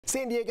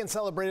San Diego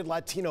celebrated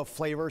Latino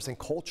flavors and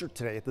culture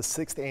today at the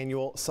 6th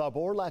annual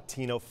Sabor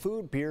Latino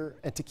Food, Beer,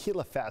 and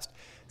Tequila Fest.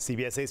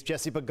 CBS 8's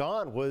Jesse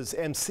Pagan was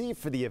MC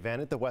for the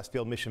event at the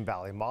Westfield Mission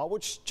Valley Mall,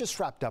 which just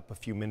wrapped up a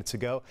few minutes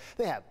ago.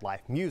 They had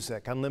live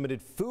music, unlimited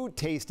food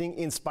tasting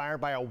inspired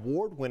by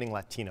award-winning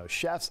Latino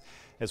chefs,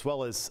 as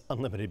well as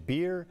unlimited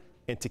beer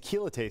and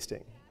tequila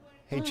tasting.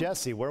 Hey,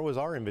 Jesse, where was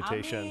our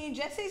invitation? I mean,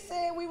 Jesse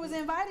said we was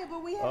invited,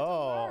 but we had to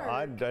work.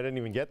 I didn't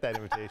even get that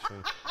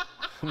invitation.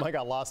 Mine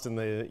got lost in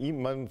the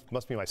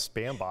must be my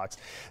spam box.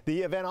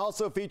 The event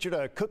also featured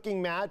a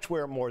cooking match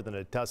where more than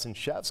a dozen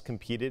chefs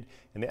competed,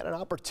 and they had an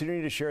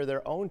opportunity to share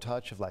their own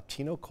touch of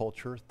Latino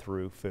culture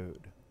through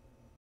food.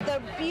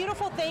 The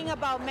beautiful thing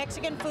about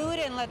Mexican food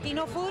and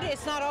Latino food,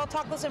 it's not all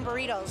tacos and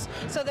burritos.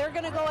 So they're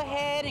going to go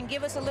ahead and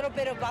give us a little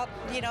bit about,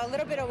 a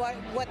little bit of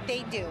what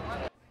they do.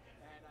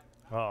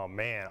 Oh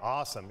man,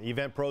 awesome.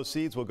 Event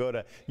proceeds will go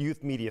to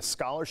youth media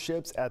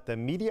scholarships at the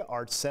Media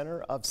Arts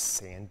Center of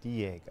San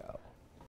Diego.